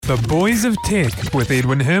The Boys of Tech with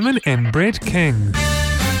Edwin Herman and Brett King.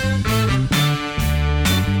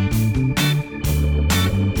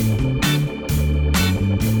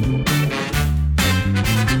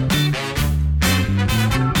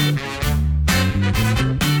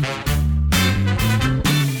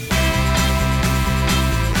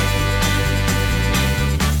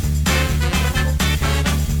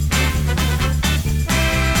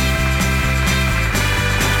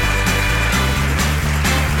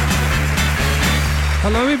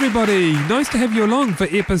 Hello everybody, nice to have you along for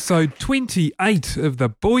episode 28 of The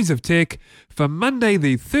Boys of Tech for Monday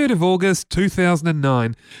the 3rd of August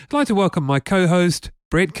 2009. I'd like to welcome my co-host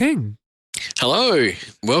Brett King. Hello,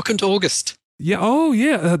 welcome to August. Yeah,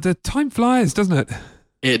 the time flies, doesn't it?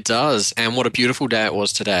 It does, and what a beautiful day it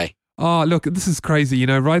was today. Oh, look, this is crazy,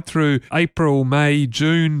 right through April, May,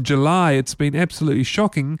 June, July, it's been absolutely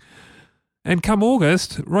shocking. And come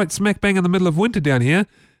August, right smack bang in the middle of winter down here,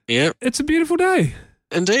 Yep. It's a beautiful day.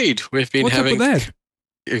 Indeed, we've been What's having. up with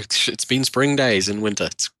It's been spring days in winter.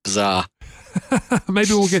 It's bizarre. that? Maybe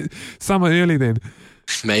we'll get summer early then.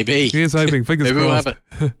 Maybe. Here's hoping, fingers Maybe crossed. we'll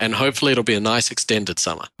have it, and hopefully it'll be a nice extended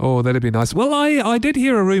summer. Oh, that'd be nice. Well, I did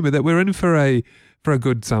hear a rumor that we're in for a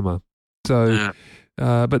good summer. So,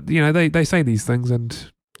 but they say these things,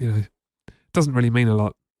 and it doesn't really mean a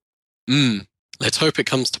lot. Let's hope it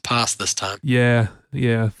comes to pass this time. Yeah.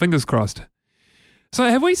 Fingers crossed. So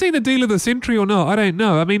have we seen the deal of the century or not? I don't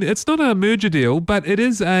know. I mean, it's not a merger deal, but it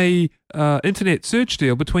is a internet search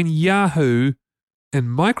deal between Yahoo and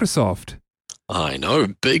Microsoft. I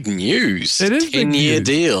know, big news. It is 10-year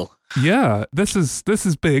deal. Yeah, this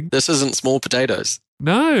is big. This isn't small potatoes.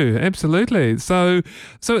 No, absolutely. So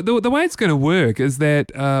the way it's going to work is that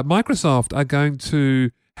Microsoft are going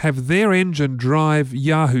to have their engine drive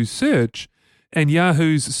Yahoo search, and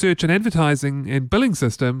Yahoo's search and advertising and billing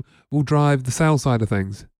system will drive the sales side of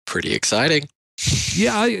things. Pretty exciting.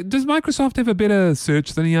 Yeah, does Microsoft have a better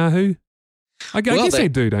search than Yahoo? I guess they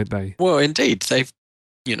do, don't they? Well, indeed. They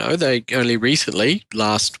only recently,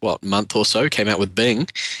 last, month or so, came out with Bing,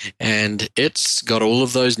 and it's got all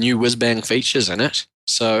of those new whiz-bang features in it.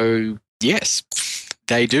 So, yes,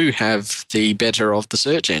 they do have the better of the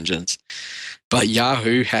search engines. But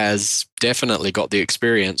Yahoo has definitely got the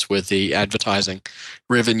experience with the advertising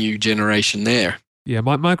revenue generation there. Yeah,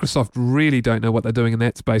 Microsoft really don't know what they're doing in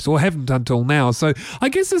that space, or haven't until now. So I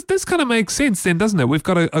guess this kind of makes sense then, doesn't it? We've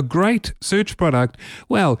got a great search product.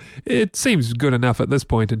 Well, it seems good enough at this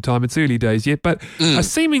point in time. It's early days yet, but a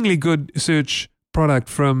seemingly good search product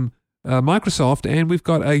from Microsoft, and we've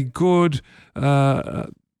got a good a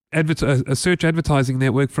search advertising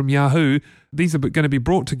network from Yahoo. These are going to be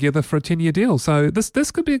brought together for a 10-year deal. So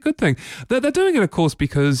this could be a good thing. They're doing it, of course,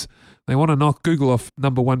 because they want to knock Google off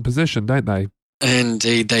number one position, don't they?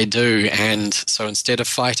 Indeed, they do. And so instead of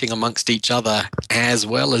fighting amongst each other as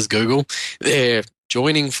well as Google, they're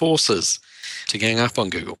joining forces to gang up on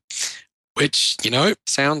Google, which,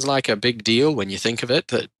 sounds like a big deal when you think of it,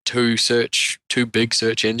 that two big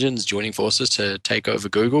search engines joining forces to take over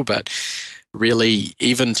Google. But really,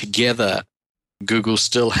 even together, Google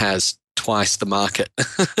still has twice the market,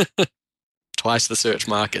 twice the search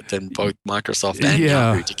market than both Microsoft and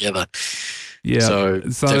Yahoo together. Yeah, so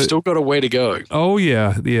they've still got a way to go. Oh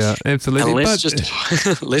yeah, absolutely.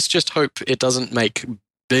 And let's just hope it doesn't make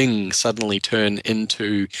Bing suddenly turn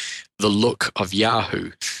into the look of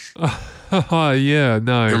Yahoo. No.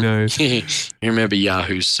 You remember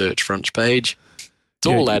Yahoo's search front page? It's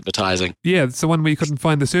all advertising. Yeah, it's the one where you couldn't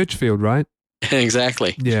find the search field, right?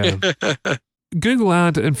 Exactly. Yeah. Google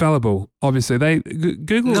aren't infallible, obviously.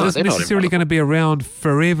 Google isn't necessarily going to be around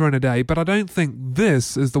forever and a day, but I don't think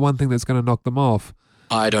this is the one thing that's going to knock them off.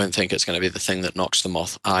 I don't think it's going to be the thing that knocks them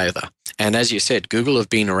off either. And as you said, Google have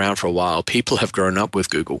been around for a while. People have grown up with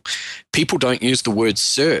Google. People don't use the word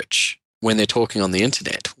search when they're talking on the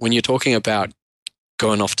internet. When you're talking about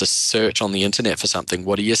going off to search on the internet for something,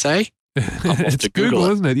 what do you say? It's Google,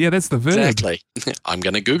 isn't it? Yeah, that's the verb. Exactly. I'm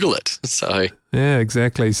going to Google it. So yeah,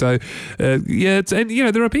 exactly. So there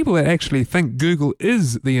are people that actually think Google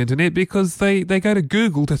is the internet because they go to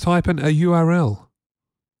Google to type in a URL.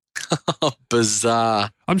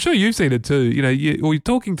 Bizarre. I'm sure you've seen it too. You're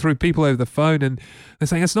talking through people over the phone and they're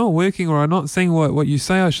saying it's not working, or I'm not seeing what you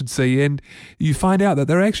say I should see, and you find out that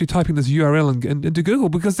they're actually typing this URL into Google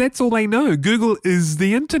because that's all they know. Google is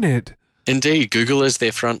the internet. Indeed, Google is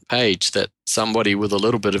their front page that somebody with a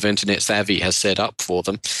little bit of internet savvy has set up for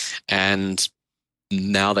them, and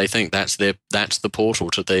now they think that's the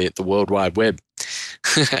portal to the World Wide Web.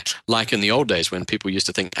 Like in the old days when people used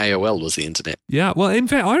to think AOL was the internet. Yeah, well, in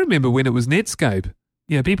fact, I remember when it was Netscape.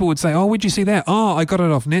 People would say, "Oh, where'd you see that?" "Oh, I got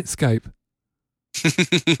it off Netscape."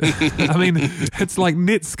 I mean, it's like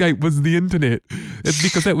Netscape was the internet. It's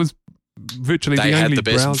because that was virtually They the had only the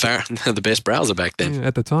best browser. the best browser back then. Yeah,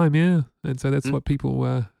 at the time, yeah. And so that's what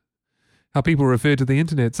people, how people refer to the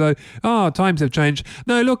internet. So, times have changed.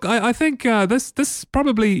 No, look, I think this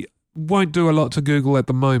probably won't do a lot to Google at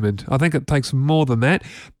the moment. I think it takes more than that,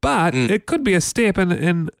 but it could be a step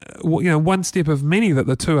in one step of many that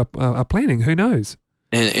the two are planning. Who knows?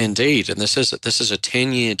 Indeed, and this is a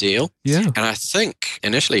 10-year deal. Yeah, and I think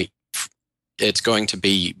initially it's going to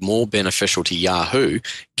be more beneficial to Yahoo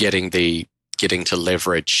getting to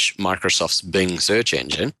leverage Microsoft's Bing search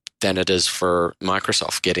engine than it is for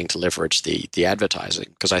Microsoft getting to leverage the advertising.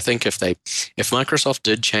 Because I think if Microsoft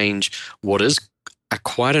did change what is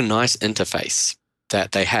quite a nice interface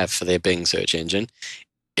that they have for their Bing search engine,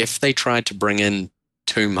 if they tried to bring in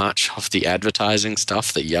too much of the advertising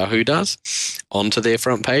stuff that Yahoo does onto their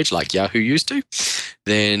front page like Yahoo used to,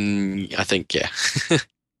 then I think,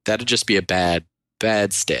 that'd just be a bad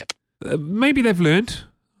step. maybe they've learned.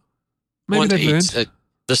 The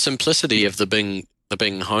simplicity of the Bing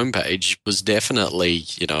homepage was definitely,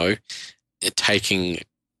 taking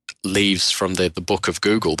leaves from the book of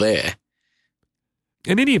Google there.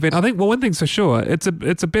 In any event, I think one thing's for sure, it's a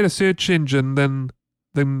better search engine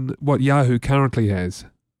than what Yahoo currently has.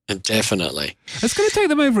 And definitely. It's going to take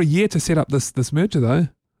them over a year to set up this merger, though.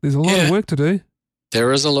 There's a lot of work to do.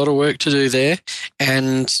 There is a lot of work to do there.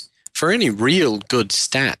 And for any real good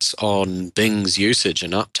stats on Bing's usage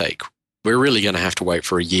and uptake, we're really going to have to wait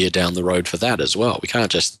for a year down the road for that as well. We can't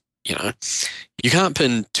just, you can't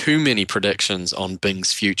pin too many predictions on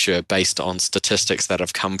Bing's future based on statistics that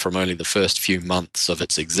have come from only the first few months of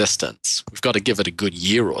its existence. We've got to give it a good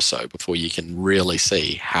year or so before you can really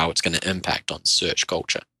see how it's going to impact on search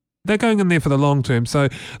culture. They're going in there for the long term, so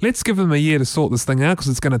let's give them a year to sort this thing out because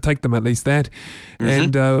it's going to take them at least that,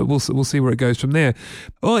 and we'll see where it goes from there.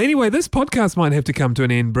 Well, anyway, this podcast might have to come to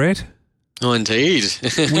an end, Brett. Oh, indeed.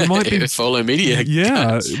 We might be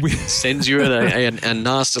Volomedia sends you a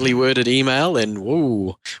nastily worded email, and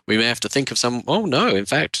we may have to think of some. Oh no, in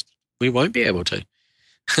fact, we won't be able to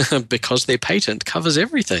because their patent covers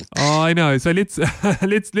everything. Oh, I know. So let's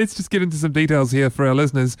just get into some details here for our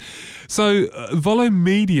listeners. So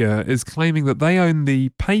Volomedia is claiming that they own the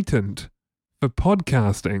patent for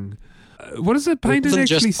podcasting. What does the patent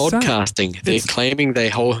actually say? Podcasting. They're claiming they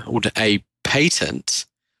hold a patent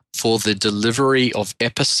for the delivery of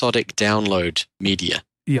episodic download media.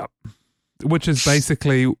 Yep. Which is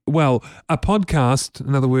basically, a podcast,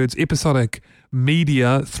 in other words, episodic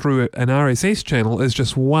media through an RSS channel is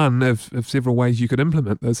just one of several ways you could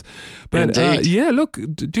implement this. But look,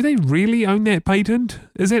 do they really own that patent?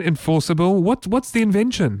 Is that enforceable? What's the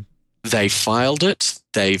invention? They filed it.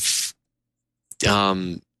 They've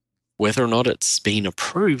whether or not it's been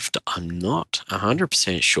approved, I'm not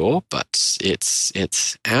 100% sure, but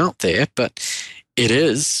it's out there. But it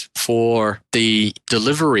is for the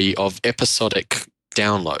delivery of episodic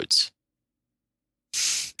downloads,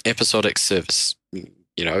 episodic service,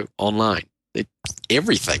 online,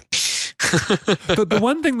 everything. The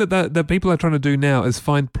one thing that people are trying to do now is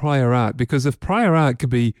find prior art, because if prior art can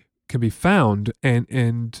be found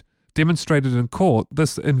and demonstrated in court,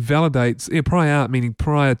 this invalidates prior art, meaning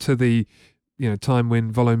prior to the time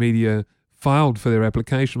when Volomedia filed for their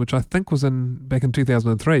application, which I think was back in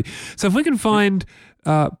 2003. So if we can find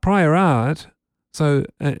prior art, so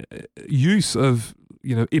use of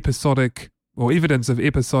episodic or evidence of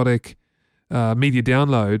episodic media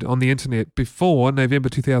download on the internet before November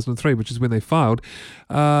 2003, which is when they filed,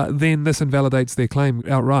 then this invalidates their claim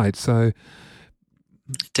outright. So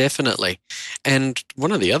definitely. And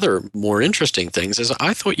one of the other more interesting things is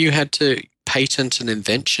I thought you had to patent an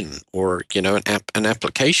invention or, an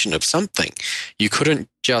application of something. You couldn't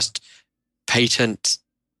just patent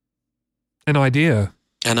an idea.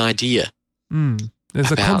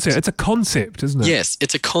 It's a concept. It's a concept, isn't it? Yes,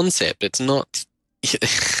 it's a concept. It's not.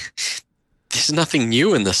 There's nothing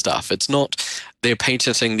new in the stuff. It's not they're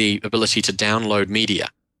patenting the ability to download media.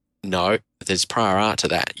 No, there's prior art to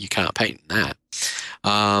that. You can't patent that.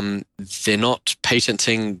 They're not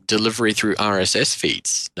patenting delivery through RSS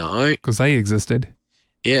feeds. No. Because they existed.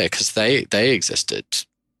 Yeah, because they existed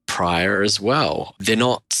prior as well. They're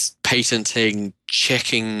not patenting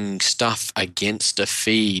checking stuff against a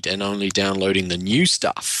feed and only downloading the new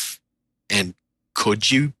stuff. And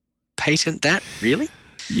could you patent that, really?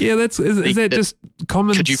 Yeah, is that just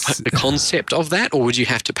common? Could you put the concept of that, or would you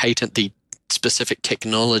have to patent the specific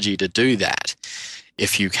technology to do that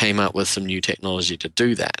if you came up with some new technology to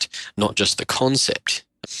do that, not just the concept?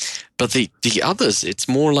 But the others, it's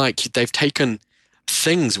more like they've taken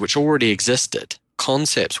things which already existed,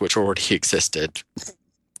 concepts which already existed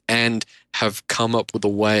and have come up with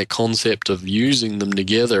a concept of using them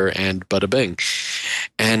together, and bada bing.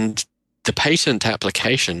 And the patent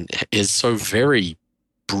application is so very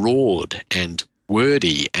broad and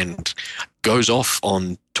wordy and goes off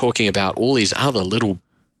on talking about all these other little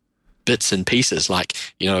bits and pieces, like,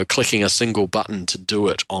 clicking a single button to do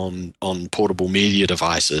it on portable media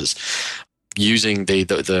devices, using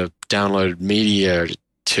the downloaded media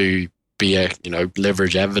to be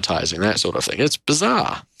leverage advertising, that sort of thing. It's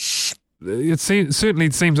bizarre. It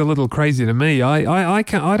certainly seems a little crazy to me. I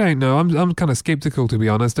don't know. I'm kind of skeptical, to be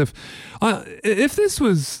honest. If this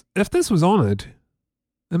was honoured,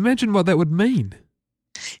 imagine what that would mean.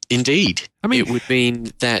 Indeed. I mean, it would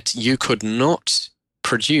mean that you could not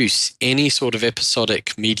produce any sort of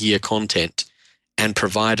episodic media content and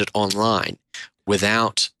provide it online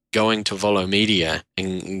without going to Volomedia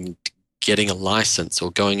and getting a license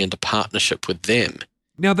or going into partnership with them.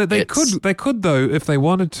 Now, that they could though, if they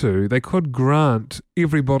wanted to, they could grant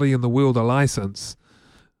everybody in the world a license,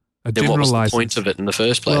 a then general what was license. the point of it in the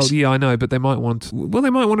first place? Well, yeah, I know, but they might want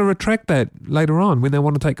to retract that later on when they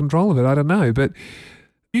want to take control of it. I don't know, but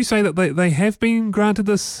you say that they have been granted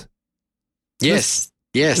this? Yes.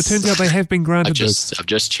 It turns out they have been granted this. I've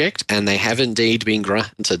just checked, and they have indeed been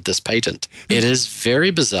granted this patent. It is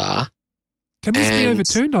very bizarre. Can this be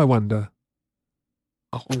overturned, I wonder?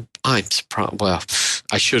 Oh, I'm surprised. Well,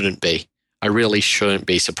 I shouldn't be. I really shouldn't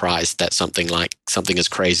be surprised that something as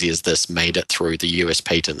crazy as this made it through the US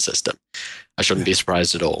patent system. I shouldn't be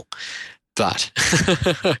surprised at all. But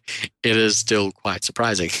it is still quite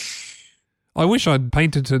surprising. I wish I'd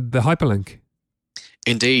patented the hyperlink.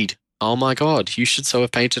 Indeed. Oh my God, you should so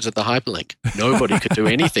have patented the hyperlink. Nobody could do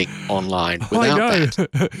anything online without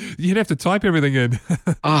that. You'd have to type everything in.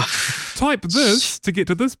 Type this to get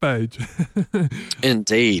to this page.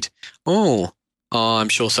 Indeed. Oh, I'm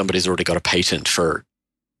sure somebody's already got a patent for,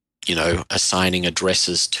 assigning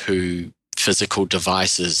addresses to physical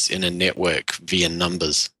devices in a network via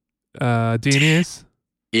numbers. DNS?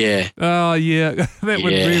 Yeah. Oh, yeah. That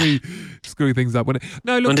would really screw things up, wouldn't it?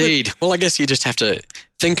 No, look. Indeed. Well, I guess you just have to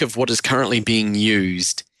think of what is currently being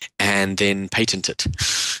used and then patent it.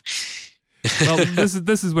 Well,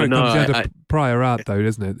 this is where it comes down to prior art, though,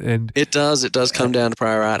 doesn't it? And it does come down to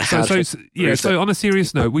prior art. So on a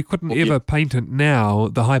serious note, we couldn't ever patent now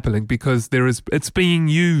the hyperlink because it's being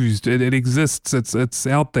used. It exists. It's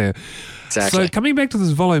out there. Exactly. So coming back to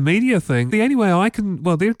this Volomedia thing, the only way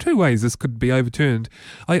there are two ways this could be overturned.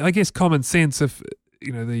 I guess common sense, if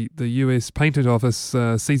the US Patent Office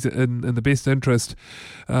sees it in the best interest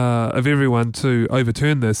of everyone to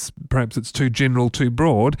overturn this. Perhaps it's too general, too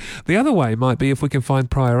broad. The other way might be if we can find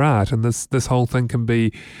prior art and this whole thing can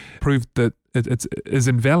be proved that it is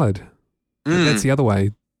invalid. That's the other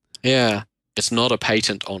way. Yeah. It's not a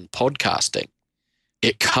patent on podcasting.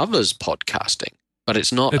 It covers podcasting, but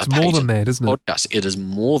it's not It's more than that, isn't it? Podcast. It is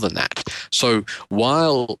more than that. So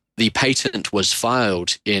while the patent was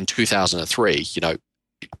filed in 2003,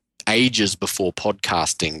 ages before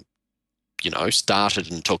podcasting,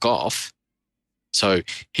 started and took off. So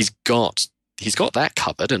he's got that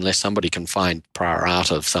covered, unless somebody can find prior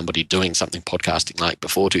art of somebody doing something podcasting like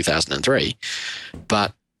before 2003.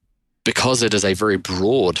 But because it is a very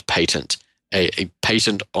broad patent, a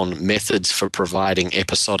patent on methods for providing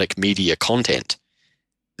episodic media content,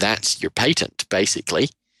 that's your patent, basically.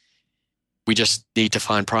 We just need to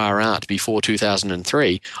find prior art before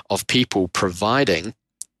 2003 of people providing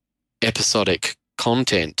episodic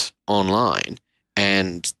content online,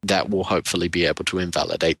 and that will hopefully be able to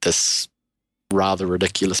invalidate this rather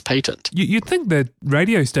ridiculous patent. You'd think that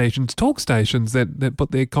radio stations, talk stations that put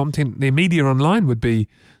their content, their media online would be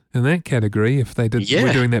in that category if they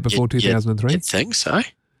were doing that before 2003. You'd think so.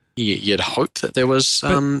 You'd hope that there was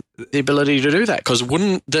the ability to do that, because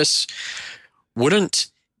wouldn't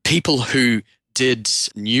people who did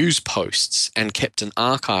news posts and kept an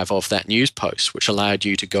archive of that news post, which allowed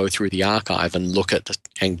you to go through the archive and look at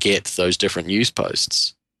and get those different news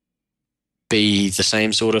posts, be the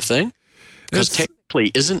same sort of thing? Because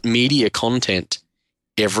technically, isn't media content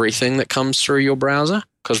everything that comes through your browser?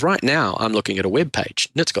 Because right now, I'm looking at a web page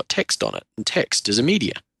and it's got text on it, and text is a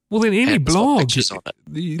media. Well, then any blog, exactly.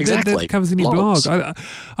 that covers any blog. I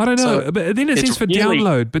don't know, So but then it says for really,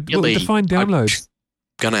 download, but define download. I'm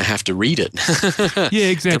gonna have to read it. Yeah,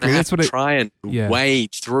 exactly. That's what try and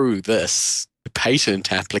wade through this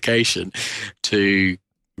patent application to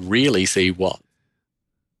really see what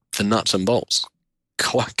the nuts and bolts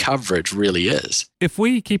coverage really is. If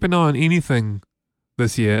we keep an eye on anything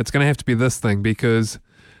this year, it's going to have to be this thing, because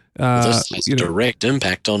this has direct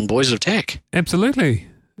impact on Boys of Tech. Absolutely.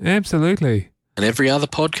 And and every other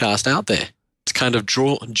podcast out there. It's kind of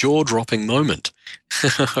jaw-dropping moment.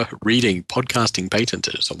 Reading podcasting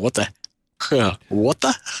patented. So what the? What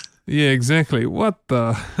the? Yeah, exactly. What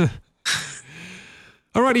the?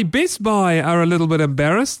 Alrighty, Best Buy are a little bit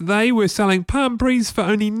embarrassed. They were selling palm trees for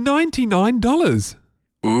only $99.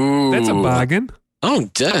 Ooh. That's a bargain. Oh,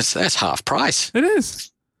 that's half price. It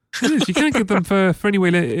is. It is. You can't get them for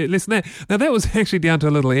anywhere less than that. Now, that was actually down to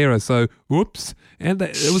a little error, so whoops. And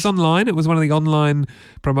it was online. It was one of the online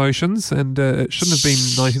promotions, and it shouldn't have been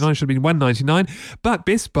 $99. It should have been $199. But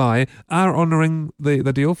Best Buy are honouring the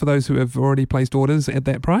deal for those who have already placed orders at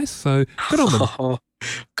that price, so good on them.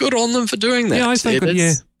 Good on them for doing that. Yeah, I think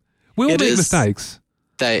yeah. We all make mistakes.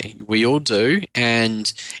 We all do,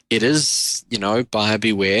 and it is, buyer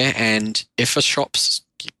beware. And if a shop's,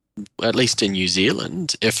 at least in New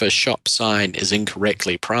Zealand, if a shop sign is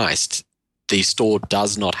incorrectly priced, the store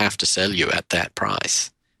does not have to sell you at that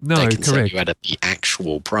price. No, they can correct. sell you at the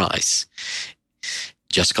actual price.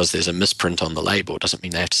 Just because there's a misprint on the label doesn't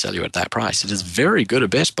mean they have to sell you at that price. It is very good of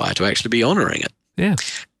Best Buy to actually be honouring it. Yeah.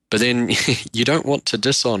 But then you don't want to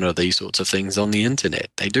dishonour these sorts of things on the internet.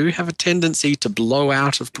 They do have a tendency to blow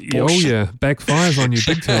out of proportion. Oh yeah, backfires on you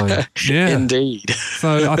big time. Yeah, indeed.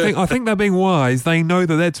 So I think they're being wise. They know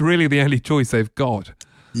that that's really the only choice they've got.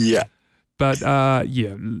 Yeah. But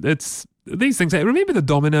yeah, it's these things. Remember the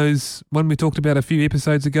Domino's one we talked about a few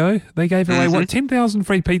episodes ago? They gave away 10,000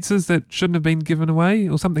 free pizzas that shouldn't have been given away,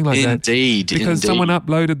 or something like that. Indeed, because someone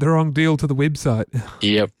uploaded the wrong deal to the website.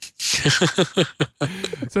 Yep.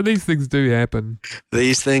 So these things do happen.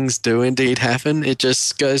 These things do indeed happen. It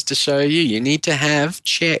just goes to show you need to have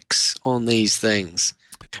checks on these things.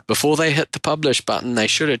 Before they hit the publish button, they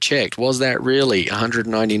should have checked, was that really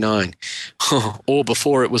 $199? Or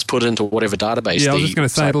before it was put into whatever database. Yeah, I was just going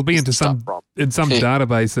to say, it'll be in some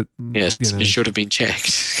database that... Yes, it should have been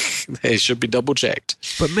checked. They should be double checked.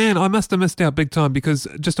 But man, I must have missed out big time, because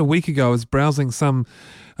just a week ago I was browsing some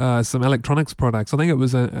electronics products. I think it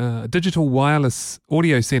was a digital wireless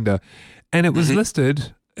audio sender, and it was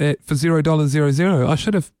listed for $0.00. I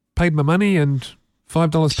should have paid my money and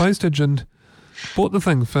 $5 postage and bought the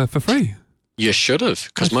thing for free. You should have,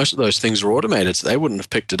 because most of those things are automated, so they wouldn't have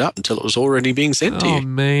picked it up until it was already being sent to you. Oh,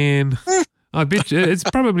 man. I bet you it's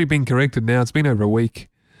probably been corrected now. It's been over a week.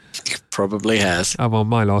 Probably has. Oh, well,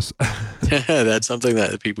 my loss. That's something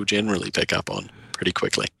that people generally pick up on pretty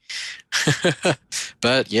quickly.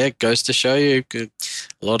 But yeah, it goes to show you a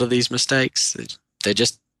lot of these mistakes,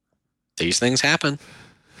 these things happen.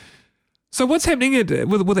 So what's happening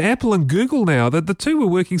with Apple and Google now? That the two were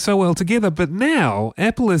working so well together, but now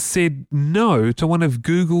Apple has said no to one of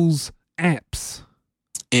Google's apps.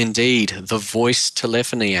 Indeed, the voice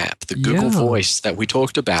telephony app, the Google Voice that we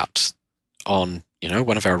talked about on,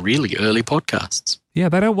 one of our really early podcasts. Yeah,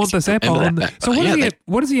 they don't want this app on. So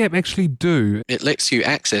what does the app actually do? It lets you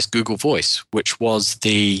access Google Voice, which was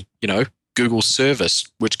the, Google service,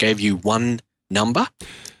 which gave you one number,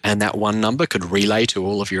 and that one number could relay to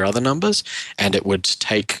all of your other numbers, and it would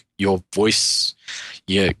take your voice.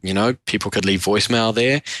 People could leave voicemail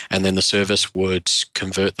there, and then the service would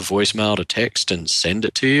convert the voicemail to text and send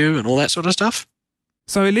it to you and all that sort of stuff.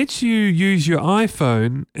 So it lets you use your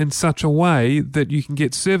iPhone in such a way that you can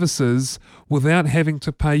get services without having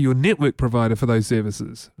to pay your network provider for those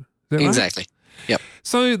services. Is that right? Exactly. Yep.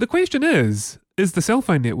 So the question is the cell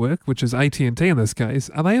phone network, which is AT&T in this case,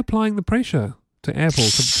 are they applying the pressure to Apple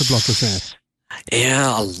to block this app?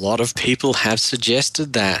 Yeah, a lot of people have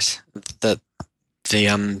suggested that the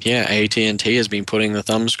AT&T has been putting the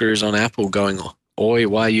thumb screws on Apple, going, "Oi,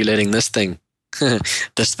 why are you letting this thing?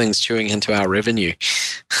 This thing's chewing into our revenue.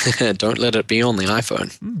 Don't let it be on the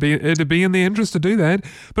iPhone." It'd be in their interest to do that.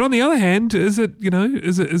 But on the other hand, is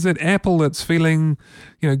it Apple that's feeling,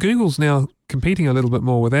 Google's now competing a little bit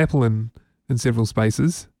more with Apple in several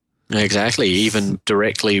spaces. Exactly, even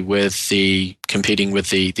directly with competing with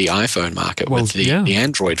the iPhone market, with the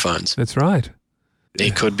Android phones. That's right.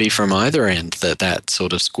 It could be from either end that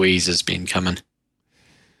sort of squeeze has been coming.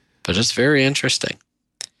 But it's very interesting.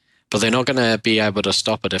 But they're not going to be able to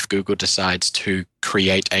stop it if Google decides to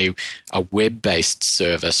create a web-based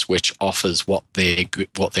service which offers what their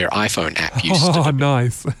iPhone app used to do. Oh,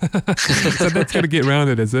 nice. So that's going to get around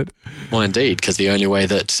it, is it? Well, indeed, because the only way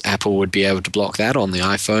that Apple would be able to block that on the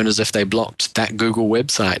iPhone is if they blocked that Google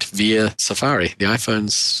website via Safari. The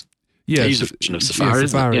iPhone's version of Safari,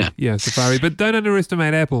 Safari, isn't it? Yeah, Safari. But don't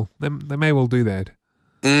underestimate Apple. They may well do that.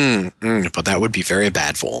 But that would be very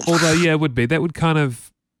bad form. Although, it would be. That would kind of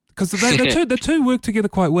Because the two work together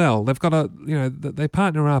quite well. They've got they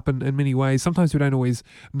partner up in many ways. Sometimes we don't always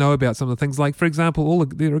know about some of the things. Like, for example,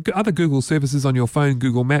 there are other Google services on your phone,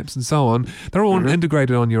 Google Maps and so on. They're all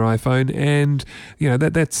integrated on your iPhone, and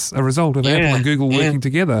that's a result of Apple and Google working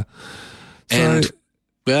together. So,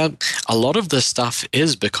 well, a lot of this stuff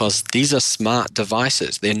is because these are smart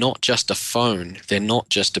devices. They're not just a phone. They're not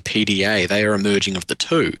just a PDA. They are a merging of the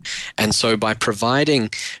two. And so by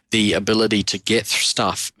providing the ability to get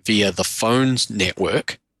stuff via the phone's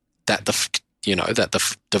network that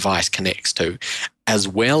the device connects to, as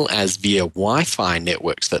well as via Wi-Fi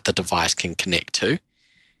networks that the device can connect to,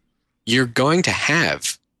 you're going to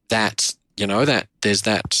have that, that there's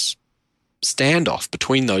that standoff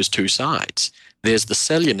between those two sides. There's the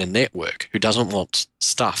cellular network who doesn't want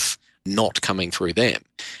stuff not coming through them.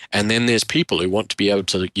 And then there's people who want to be able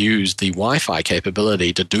to use the Wi-Fi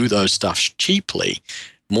capability to do those stuff cheaply,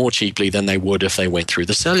 more cheaply than they would if they went through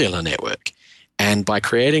the cellular network. And by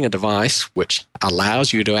creating a device which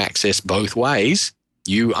allows you to access both ways,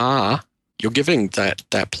 you're giving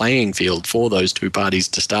that playing field for those two parties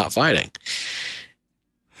to start fighting.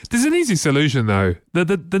 There's an easy solution, though.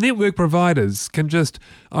 The network providers can just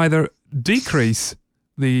either decrease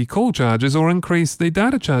the call charges or increase the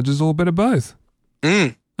data charges, or a bit of both.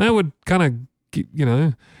 That would kind of,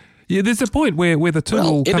 there's a point where the two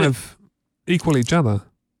will kind of equal each other.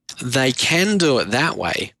 They can do it that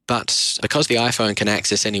way, but because the iPhone can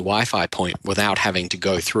access any Wi-Fi point without having to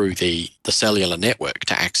go through the cellular network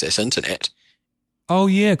to access internet. Oh,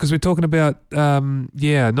 yeah, because we're talking about,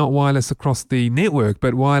 not wireless across the network,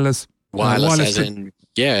 but wireless. Wireless as in,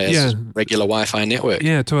 regular Wi-Fi network.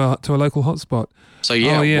 Yeah, to a local hotspot. So,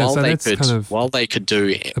 while they could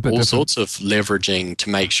do all sorts of leveraging to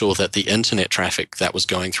make sure that the internet traffic that was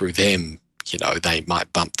going through them, they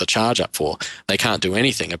might bump the charge up for, they can't do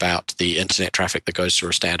anything about the internet traffic that goes through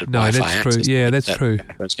a standard Wi-Fi access. True. Yeah, that's true.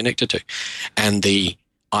 It's connected to. And the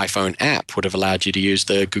iPhone app would have allowed you to use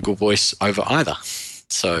the Google Voice over either.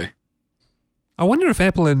 So I wonder if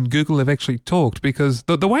Apple and Google have actually talked, because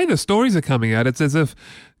the way the stories are coming out, it's as if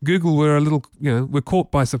Google were a little, were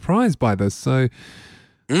caught by surprise by this. So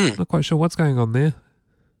not quite sure what's going on there.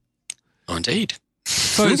 Oh, indeed.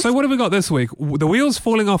 So what have we got this week? The wheels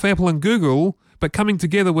falling off Apple and Google, but coming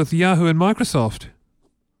together with Yahoo and Microsoft.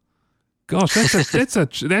 Gosh,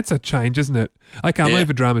 that's a change, isn't it? Okay, I'm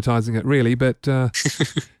over dramatizing it, really, but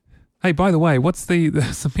hey, by the way, what's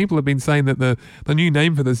some people have been saying that the new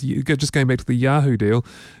name for this, just going back to the Yahoo deal,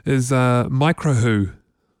 is Microhoo.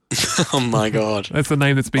 Oh my God. That's the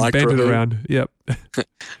name that's been bandied around. Yep.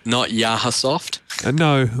 Not Yahasoft?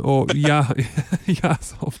 No, or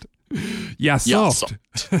Yahasoft. Yasoft.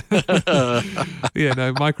 Yeah,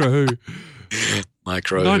 no, Microhoo.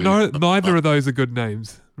 Microhoo. No, neither of those are good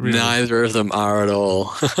names. Really. Neither of them are at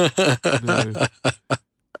all. No.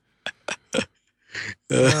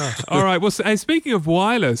 All right. Well, speaking of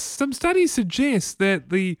wireless, some studies suggest that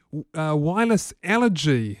the wireless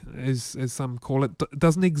allergy, as some call it,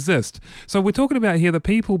 doesn't exist. So we're talking about here the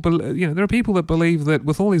people. There are people that believe that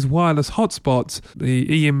with all these wireless hotspots,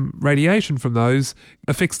 the EM radiation from those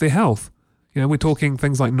affects their health. We're talking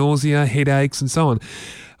things like nausea, headaches, and so on.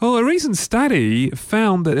 Well, a recent study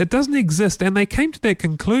found that it doesn't exist, and they came to that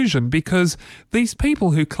conclusion because these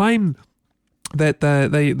people who claim that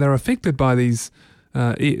they're affected by these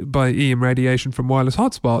by EM radiation from wireless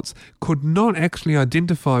hotspots could not actually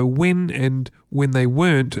identify when they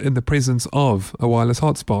weren't in the presence of a wireless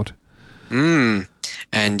hotspot.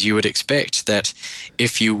 And you would expect that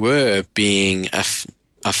if you were being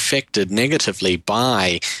affected negatively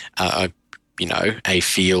by a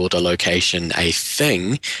field, a location, a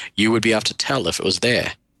thing, you would be able to tell if it was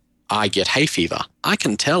there. I get hay fever. I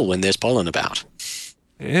can tell when there's pollen about.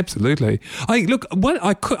 Absolutely. I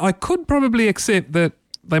could probably accept that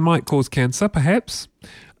they might cause cancer, perhaps.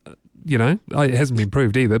 It hasn't been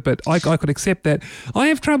proved either, but I could accept that. I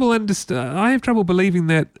have trouble believing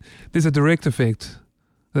that there's a direct effect,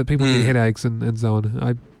 that people get headaches and so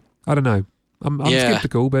on. I don't know. I'm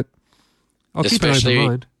skeptical, but I'll keep an open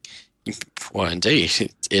mind. Well,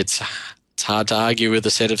 indeed. It's hard to argue with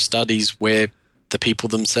a set of studies where the people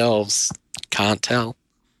themselves can't tell.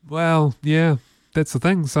 Well, yeah. That's the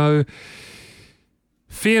thing. So,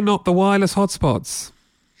 fear not the wireless hotspots.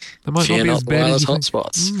 They might not be as bad as you think.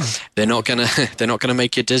 Hotspots. They're not gonna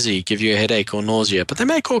make you dizzy, give you a headache or nausea, but they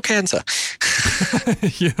may cause cancer.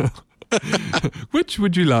 Yeah. Which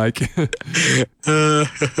would you like?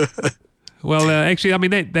 Well, actually, I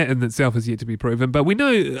mean that in itself is yet to be proven. But we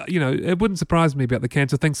know, it wouldn't surprise me about the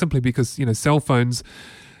cancer thing simply because cell phones,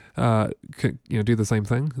 do the same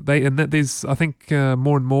thing. There's I think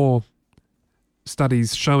more and more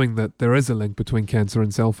studies showing that there is a link between cancer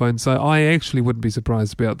and cell phones. So I actually wouldn't be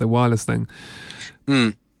surprised about the wireless thing.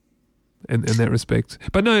 In that respect.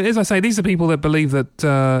 But no, as I say, these are people that believe that,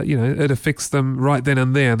 it affects them right then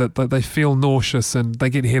and there, that they feel nauseous and they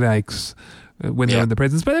get headaches when they're in the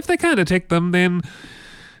presence. But if they can't detect them, then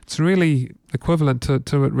it's really equivalent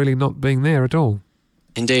to it really not being there at all.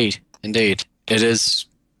 Indeed. It is,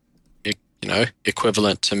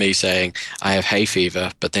 equivalent to me saying I have hay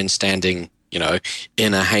fever, but then standing,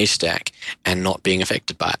 in a haystack and not being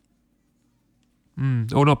affected by it.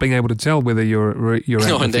 Or not being able to tell whether you're no, out in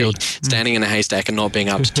the indeed. field. Standing in a haystack and not being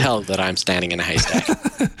able to tell that I'm standing in a haystack.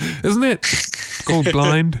 Isn't it called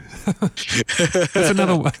blind? That's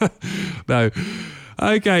another one. No.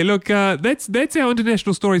 Okay, look, that's our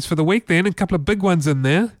international stories for the week then. A couple of big ones in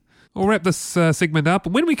there. We'll wrap this segment up.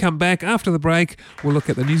 When we come back after the break, we'll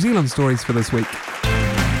look at the New Zealand stories for this week.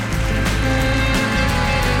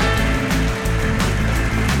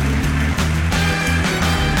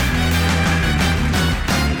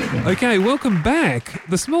 Okay, welcome back.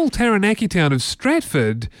 The small Taranaki town of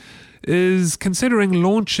Stratford is considering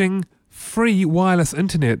launching free wireless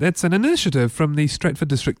internet. That's an initiative from the Stratford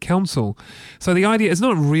District Council. So the idea is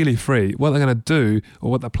not really free. What they're going to do,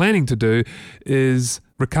 or what they're planning to do, is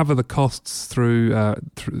recover the costs through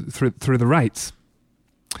the rates.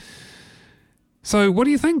 So what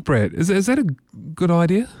do you think, Brett? Is that a good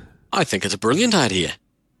idea? I think it's a brilliant idea.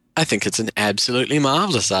 I think it's an absolutely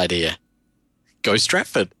marvellous idea. Go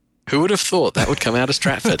Stratford. Who would have thought that would come out of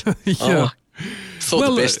Stratford? Yeah.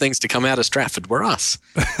 Thought the best things to come out of Stratford were us.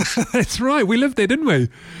 That's right. We lived there, didn't we?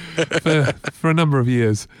 For a number of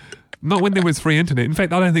years. Not when there was free internet. In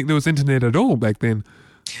fact, I don't think there was internet at all back then.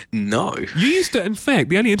 No. You used to, in fact,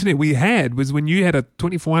 the only internet we had was when you had a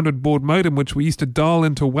 2400 baud modem, which we used to dial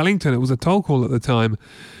into Wellington. It was a toll call at the time.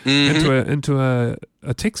 Into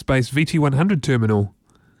a text-based VT100 terminal.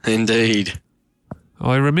 Indeed.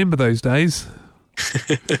 I remember those days.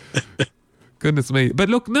 Goodness me. But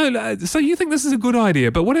look, no, so you think this is a good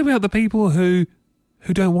idea, but what about the people who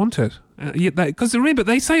don't want it? Because remember,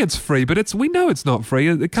 they say it's free, but we know it's not free.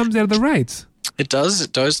 It comes out of the rates. It does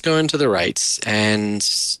go into the rates, and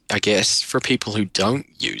I guess for people who don't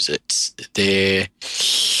use it,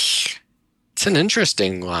 it's an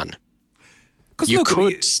interesting one. You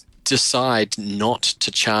could decide not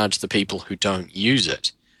to charge the people who don't use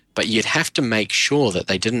it, but you'd have to make sure that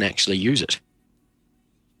they didn't actually use it.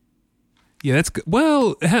 Yeah, that's good.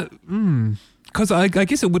 Well, because I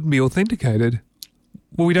guess it wouldn't be authenticated.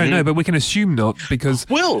 Well, we don't know, but we can assume not because.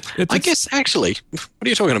 Well, I guess actually, what are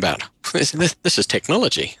you talking about? This is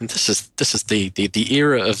technology, and this is the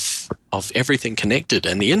era of everything connected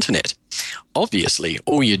and the internet. Obviously,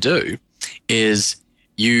 all you do is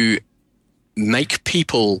you make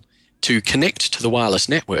people to connect to the wireless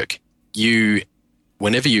network.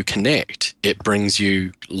 Whenever you connect, it brings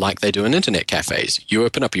you, like they do in internet cafes, you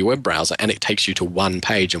open up your web browser and it takes you to one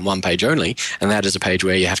page and one page only, and that is a page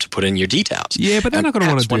where you have to put in your details. Yeah, but they're not going to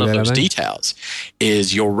want to do that, one of those are they? details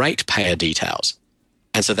is your ratepayer details.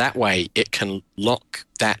 And so that way it can lock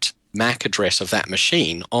that MAC address of that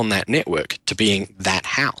machine on that network to being that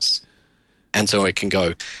house. And so it can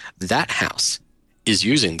go, that house is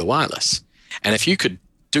using the wireless. And if you could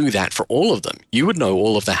do that for all of them, you would know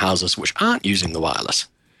all of the houses which aren't using the wireless,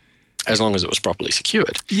 as long as it was properly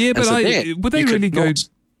secured. Yeah, but would they really go?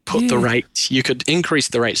 Put the rates. You could increase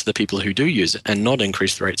the rates of the people who do use it, and not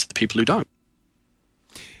increase the rates of the people who don't.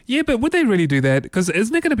 Yeah, but would they really do that? Because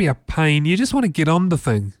isn't it going to be a pain? You just want to get on the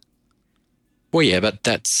thing. Well, yeah, but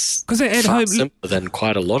that's far simpler than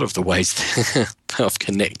quite a lot of the ways of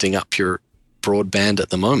connecting up your broadband at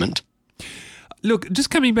the moment. Look, just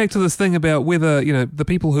coming back to this thing about whether, the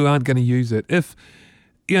people who aren't going to use it, if,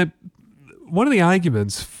 one of the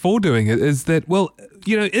arguments for doing it is that,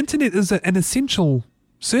 internet is an essential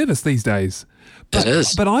service these days. It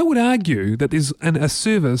is. But I would argue that there's a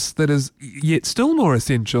service that is yet still more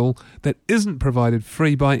essential that isn't provided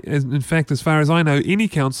free by, in fact, as far as I know, any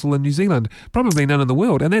council in New Zealand, probably none in the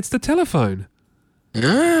world, and that's the telephone.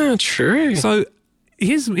 Ah, true. So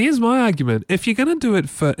Here's my argument. If you're going to do it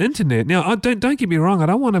for internet, now don't get me wrong. I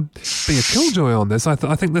don't want to be a killjoy on this. I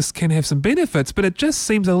think this can have some benefits, but it just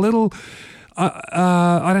seems a little.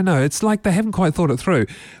 I don't know. It's like they haven't quite thought it through.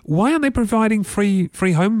 Why aren't they providing free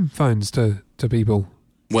home phones to people?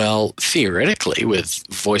 Well, theoretically, with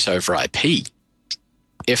voice over IP,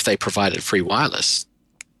 if they provided free wireless,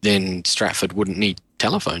 then Stratford wouldn't need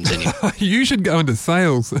telephones anymore. You should go into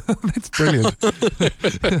sales. That's brilliant.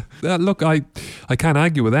 Look, I can't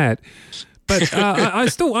argue with that. But I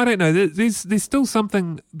don't know. There's still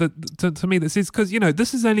something that to me that says, because,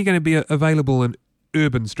 this is only going to be available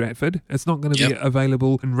urban Stratford. It's not going to be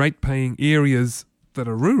available in rate-paying areas that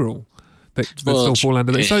are rural. That still fall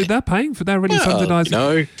under that. So they're paying for, they're already subsidised.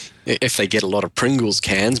 If they get a lot of Pringles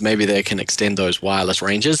cans, maybe they can extend those wireless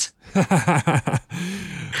ranges. But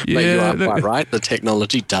you are quite right. The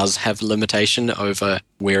technology does have limitation over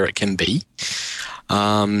where it can be.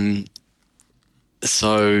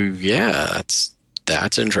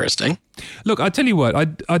 That's interesting. Look, I tell you what,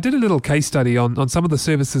 I did a little case study on some of the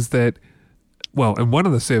services that, and one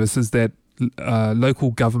of the services that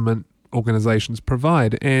local government organisations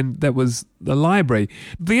provide, and that was the library.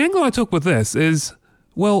 The angle I took with this is,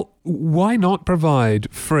 why not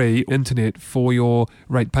provide free internet for your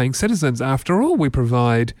rate-paying citizens? After all, we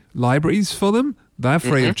provide libraries for them. They're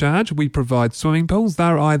free of charge. We provide swimming pools.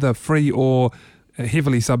 They're either free or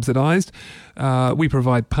heavily subsidised. We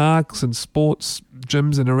provide parks and sports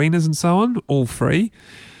gyms and arenas and so on, all free.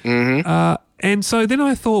 And so then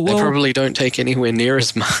I thought, they probably don't take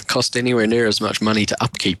cost anywhere near as much money to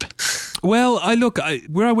upkeep. Well,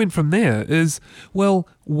 where I went from there is,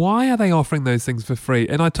 why are they offering those things for free?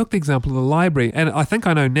 And I took the example of the library, and I think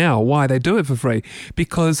I know now why they do it for free,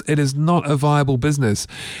 because it is not a viable business.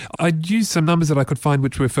 I used some numbers that I could find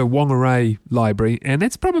which were for Whangarei Library, and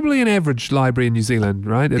that's probably an average library in New Zealand,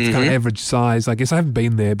 right? It's kind of average size. I guess I haven't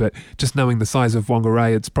been there, but just knowing the size of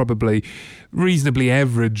Whangarei, it's probably reasonably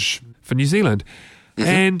average for New Zealand.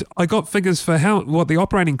 And I got figures for what the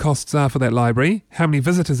operating costs are for that library, how many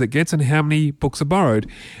visitors it gets, and how many books are borrowed.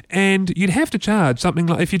 And you'd have to charge something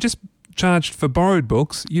like, if you just charged for borrowed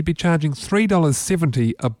books, you'd be charging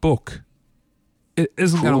 $3.70 a book. It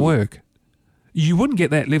isn't going to work. You wouldn't get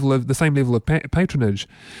the same level of patronage.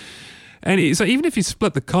 And so even if you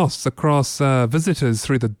split the costs across visitors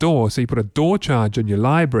through the door, so you put a door charge in your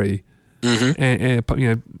library,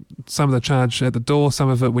 and some of the charge at the door, some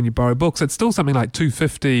of it when you borrow books, it's still something like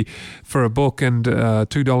 $2.50 for a book and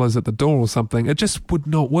 $2 at the door or something. It just would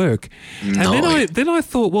not work. No. And then I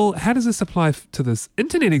thought, how does this apply to this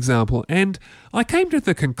internet example? And I came to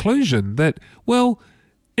the conclusion that,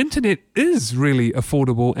 internet is really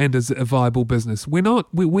affordable and is a viable business.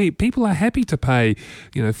 People are happy to pay,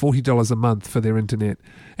 $40 a month for their internet.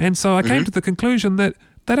 And so I came to the conclusion that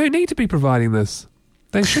they don't need to be providing this.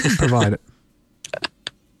 They shouldn't provide it.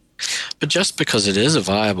 But just because it is a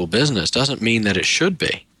viable business doesn't mean that it should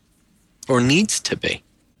be or needs to be.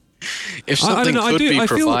 If something could be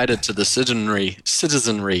provided to the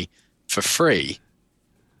citizenry for free,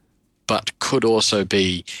 but could also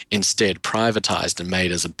be instead privatized and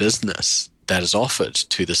made as a business that is offered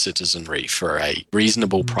to the citizenry for a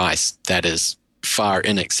reasonable price that is far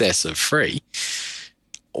in excess of free,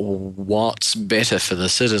 what's better for the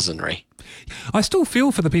citizenry? I still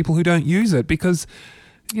feel for the people who don't use it because,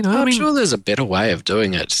 I'm sure there's a better way of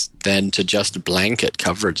doing it than to just blanket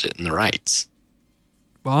coverage it in the rates.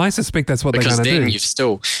 Well, I suspect that's what they're going to do. Because then you've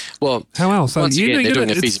still, how else? Once again, they're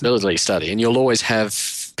doing a feasibility study, and you'll always have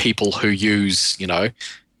people who use, 10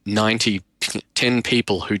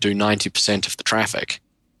 people who do 90% of the traffic.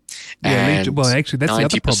 Yeah, actually, that's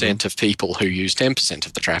 90% of people who use 10%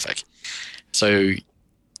 of the traffic. So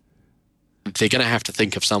they're going to have to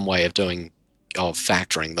think of some way of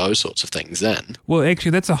factoring those sorts of things in. Well,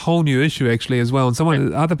 actually, that's a whole new issue as well.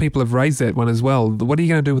 And other people have raised that one as well. What are you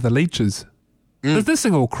going to do with the leeches? This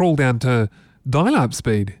thing will crawl down to dial-up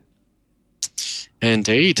speed.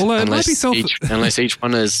 Indeed. Well, unless each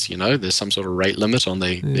one is, there's some sort of rate limit on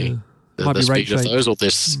the speed of those, or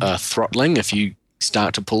there's throttling if you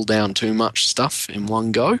start to pull down too much stuff in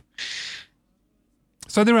one go.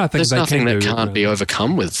 So there are things there's nothing that can't be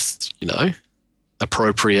overcome with,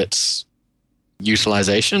 appropriate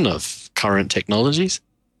utilization of current technologies.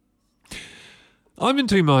 I'm in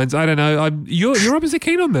two minds. I don't know. You're obviously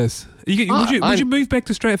keen on this. Would you move back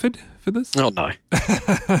to Stratford for this? Oh, no.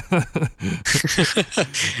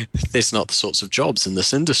 There's not the sorts of jobs in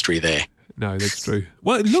this industry there. No, that's true.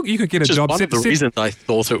 Well, look, you could get a job. One of the reasons I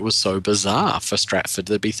thought it was so bizarre for Stratford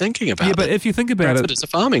to be thinking about it. Yeah, but if you think about Stratford is a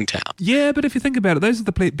farming town. Yeah, but if you think about it, those are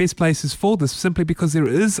the best places for this, simply because there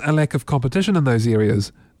is a lack of competition in those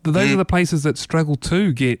areas. Those are the places that struggle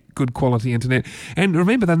to get good quality internet. And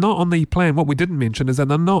remember, they're not on the plan. What we didn't mention is that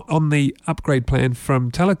they're not on the upgrade plan from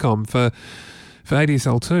Telecom for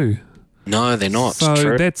ADSL2. No, they're not. So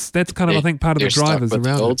True. that's kind of, I think, part of the drivers around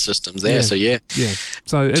the old systems there. So yeah.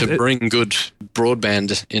 So to bring good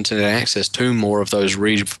broadband internet access to more of those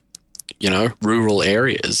rural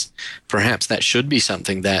areas, perhaps that should be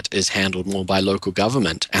something that is handled more by local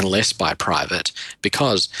government and less by private.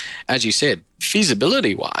 Because, as you said,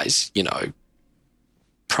 feasibility-wise,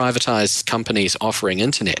 privatized companies offering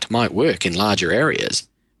internet might work in larger areas,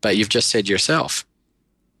 but you've just said yourself,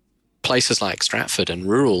 places like Stratford and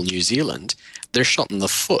rural New Zealand, they're shot in the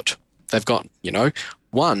foot. They've got,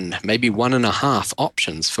 one, maybe 1.5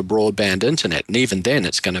 options for broadband internet. And even then,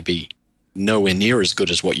 it's going to be nowhere near as good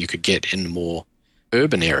as what you could get in a more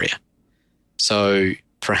urban area. So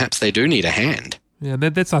perhaps they do need a hand. Yeah, and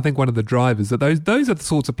that's, I think, one of the drivers. That those are the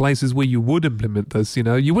sorts of places where you would implement this.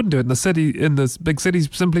 You wouldn't do it in the big cities,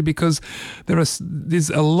 simply because there's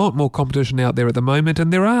a lot more competition out there at the moment,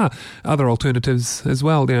 and there are other alternatives as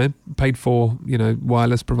well. Paid for,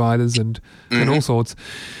 wireless providers and all sorts.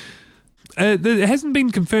 It hasn't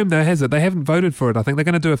been confirmed, though, has it? They haven't voted for it. I think they're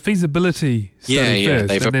going to do a feasibility study first.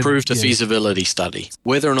 They've approved a feasibility study.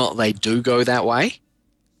 Whether or not they do go that way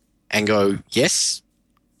and go, yes,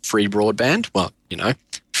 free broadband, well,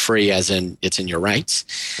 free as in it's in your rates,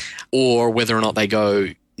 or whether or not they go,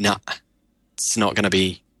 nah, it's not going to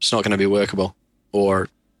be workable, or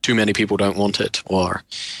too many people don't want it, or,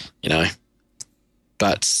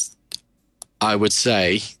 But I would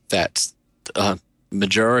say that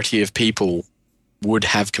majority of people would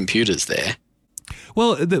have computers there.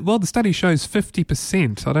 Well, the study shows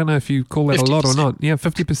 50%. I don't know if you call that 50%. A lot or not. Yeah,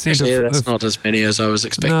 50%. Actually, that's not as many as I was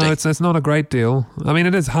expecting. No, it's not a great deal. I mean,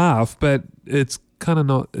 it is half, but it's kind of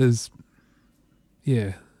not as...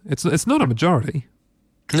 Yeah, it's not a majority.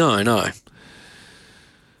 No.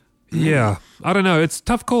 Yeah, I don't know. It's a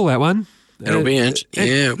tough call, that one. It'll be interesting.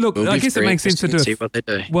 Yeah, look, I guess it makes sense to do see what they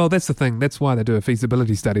do. Well, that's the thing. That's why they do a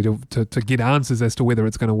feasibility study to get answers as to whether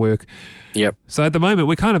it's going to work. Yep. So at the moment,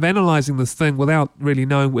 we're kind of analysing this thing without really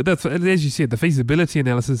knowing. As you said, the feasibility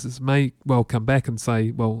analysis may well come back and say,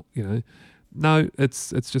 well, no, it's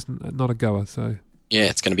just not a goer. So yeah,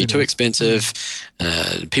 it's going to be too expensive.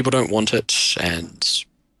 People don't want it, and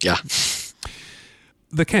yeah.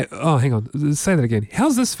 Oh, hang on. Say that again.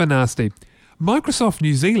 How's this for nasty? Microsoft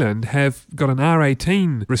New Zealand have got an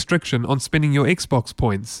R18 restriction on spending your Xbox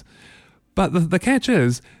points. But the catch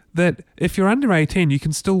is that if you're under 18, you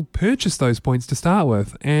can still purchase those points to start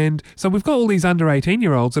with. And so we've got all these under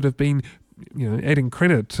 18-year-olds that have been, adding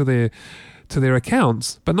credit to their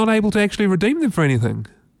accounts, but not able to actually redeem them for anything.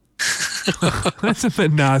 That's a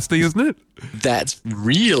bit nasty, isn't it? That's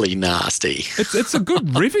really nasty. It's a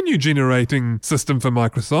good revenue-generating system for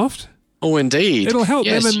Microsoft. Oh, indeed. It'll help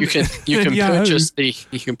them. You can purchase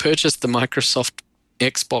the Microsoft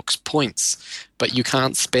Xbox points, but you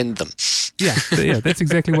can't spend them. Yeah, that's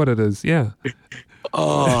exactly what it is. Yeah.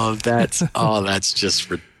 That's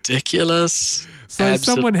just ridiculous. So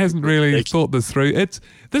Absolutely someone hasn't really thought this through.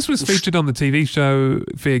 This was featured on the TV show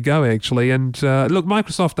Fair Go, actually, and look,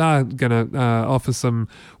 Microsoft are going to offer some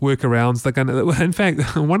workarounds. They're going to, in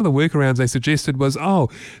fact, one of the workarounds they suggested was,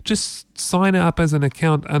 just sign up as an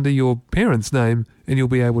account under your parents' name, and you'll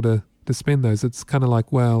be able to spend those. It's kind of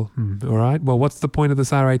like, well, all right. Well, what's the point of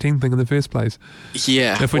this R18 thing in the first place?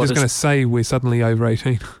 Yeah. If we're just going to say we're suddenly over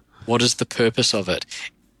 18. What is the purpose of it?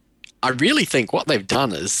 I really think what they've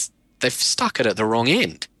done is they've stuck it at the wrong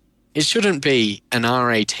end. It shouldn't be an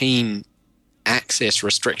R18 access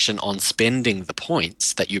restriction on spending the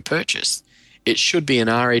points that you purchase. It should be an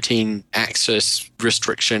R18 access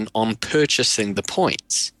restriction on purchasing the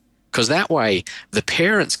points, because that way the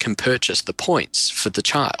parents can purchase the points for the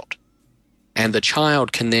child, and the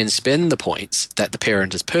child can then spend the points that the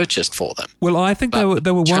parent has purchased for them. Well, I think they were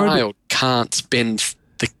worried.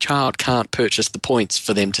 The child can't purchase the points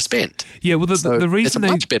for them to spend. Yeah, well, the reason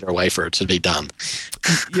it's a much better way for it to be done.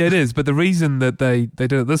 Yeah, it is. But the reason that they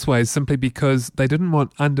did it this way is simply because they didn't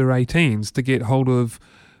want under 18s to get hold of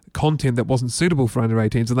content that wasn't suitable for under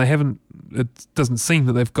 18s, and they haven't. It doesn't seem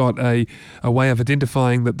that they've got a way of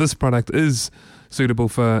identifying that this product is suitable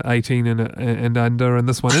for 18 and under, and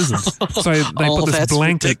this one isn't. So they put this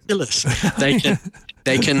blanket. Ridiculous.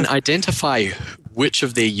 They can identify which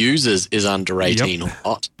of their users is under 18 or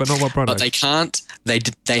not, but not what product. But they can't.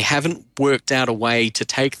 They haven't worked out a way to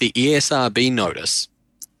take the ESRB notice,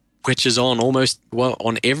 which is on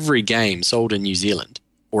on every game sold in New Zealand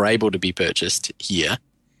or able to be purchased here,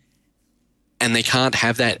 and they can't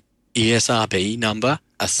have that ESRB number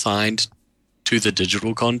assigned to the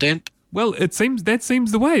digital content. Well, that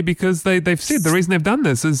seems the way, because they've said the reason they've done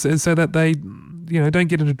this is so that they don't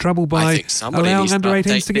get into trouble by allowing under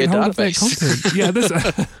 18s to get hold of that content. Yeah,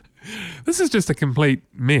 this is just a complete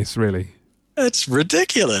mess, really. It's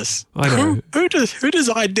ridiculous. I know. Who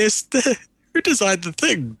designed this? Who designed the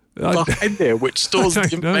thing behind there which stores the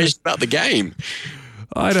information about the game?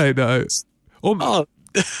 I don't know.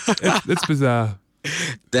 It's bizarre.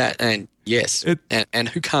 And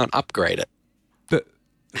who can't upgrade it?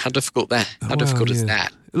 How difficult is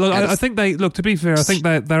that? Look, I think to be fair, I think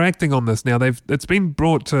they're acting on this now. It's been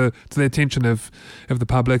brought to the attention of the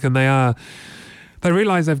public, and they are They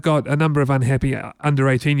realise they've got a number of unhappy under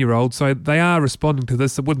 18-year-olds, so they are responding to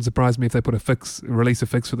this. It wouldn't surprise me if they release a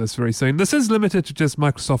fix for this very soon. This is limited to just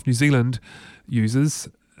Microsoft New Zealand users,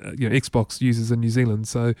 Xbox users in New Zealand,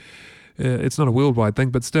 so it's not a worldwide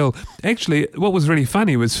thing, but still. Actually, what was really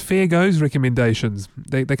funny was Fair Go's recommendations.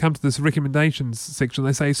 They come to this recommendations section.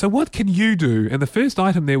 They say, so what can you do? And the first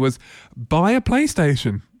item there was buy a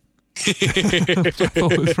PlayStation. Which I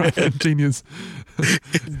thought was rather ingenious.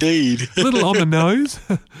 Indeed. A little on the nose.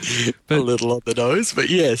 But a little on the nose, but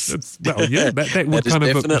yes. That would is kind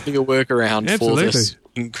of definitely a workaround Absolutely. for this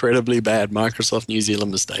incredibly bad Microsoft New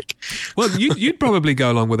Zealand mistake. Well, you'd probably go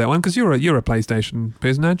along with that one because you're a PlayStation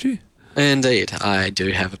person, aren't you? Indeed. I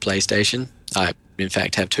do have a PlayStation. I, in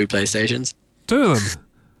fact, have 2 PlayStations. 2 of them?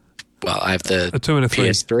 Well, I have A 2 and a 3.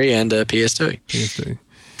 PS3 and a PS2. PS2.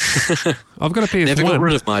 I've got a PS1. Never got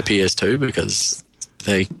rid of my PS2 because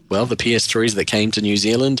the PS3s that came to New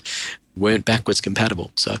Zealand weren't backwards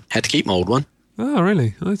compatible, so had to keep my old one. Oh,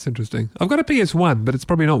 really? Oh, that's interesting. I've got a PS1, but it's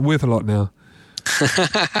probably not worth a lot now.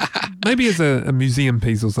 Maybe as a museum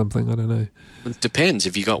piece or something, I don't know. It depends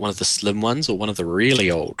if you got one of the slim ones or one of the really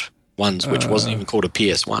old ones, which wasn't even called a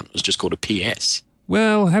PS1, it was just called a PS.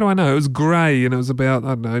 Well, how do I know? It was grey and it was about,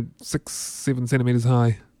 I don't know, 6-7 centimetres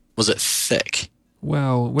high. Was it thick?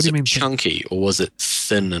 Well, what do you mean? Chunky, or was it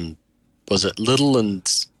thin, and was it little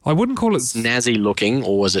and I wouldn't call it snazzy looking,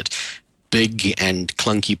 or was it big and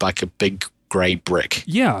clunky like a big grey brick?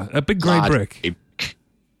 Yeah, a big grey brick.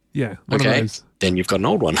 Yeah, one of those. Then you've got an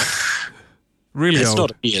old one. Really it's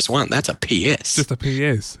old. It's not a PS1, that's a PS. Just a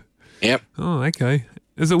PS. Yep. Oh, okay.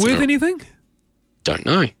 Is it worth anything? Don't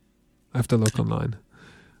know. I have to look online.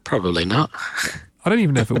 Probably not. I don't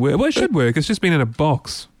even know if it works. Well, it should work. It's just been in a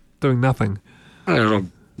box doing nothing. I don't know.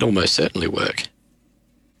 It'll most certainly work.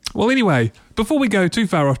 Well, anyway, before we go too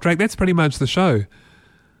far off track, that's pretty much the show.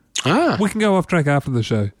 We can go off track after the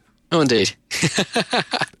show. Oh, indeed.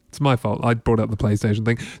 It's my fault. I brought up the PlayStation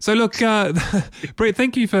thing. So look, Brett,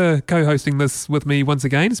 thank you for co-hosting this with me once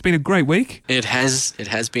again. It's been a great week. It has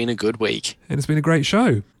been a good week. And it's been a great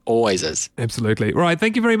show. Always is. Absolutely. Right,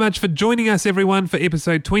 thank you very much for joining us, everyone, for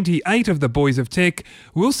episode 28 of The Boys of Tech.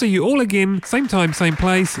 We'll see you all again, same time, same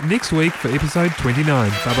place, next week for episode 29.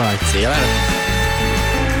 Bye-bye. See you later.